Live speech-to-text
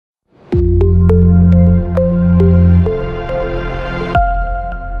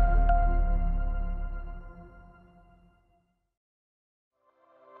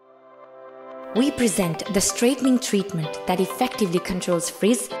present the straightening treatment that effectively controls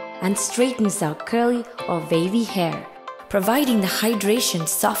frizz and straightens out curly or wavy hair, providing the hydration,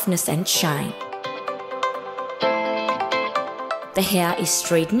 softness and shine. The hair is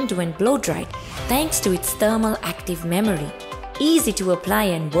straightened when blow-dried thanks to its thermal active memory, easy to apply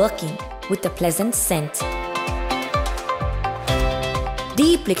and working with a pleasant scent.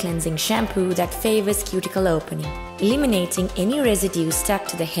 Deeply cleansing shampoo that favors cuticle opening, eliminating any residue stuck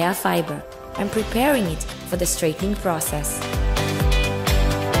to the hair fiber and preparing it for the straightening process.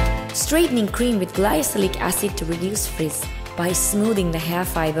 Straightening cream with glycolic acid to reduce frizz by smoothing the hair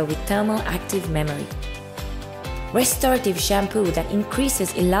fiber with thermal active memory. Restorative shampoo that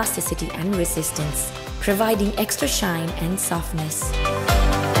increases elasticity and resistance, providing extra shine and softness.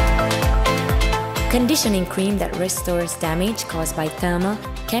 Conditioning cream that restores damage caused by thermal,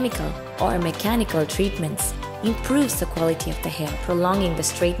 chemical, or mechanical treatments, improves the quality of the hair, prolonging the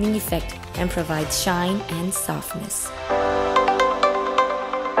straightening effect and provides shine and softness.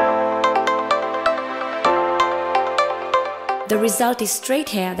 The result is straight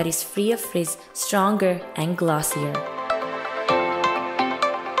hair that is free of frizz, stronger and glossier.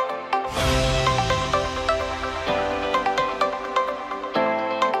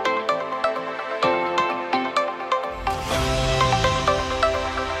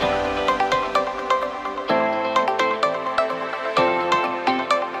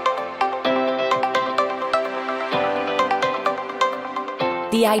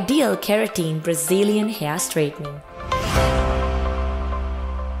 The ideal Keratin Brazilian hair straightening.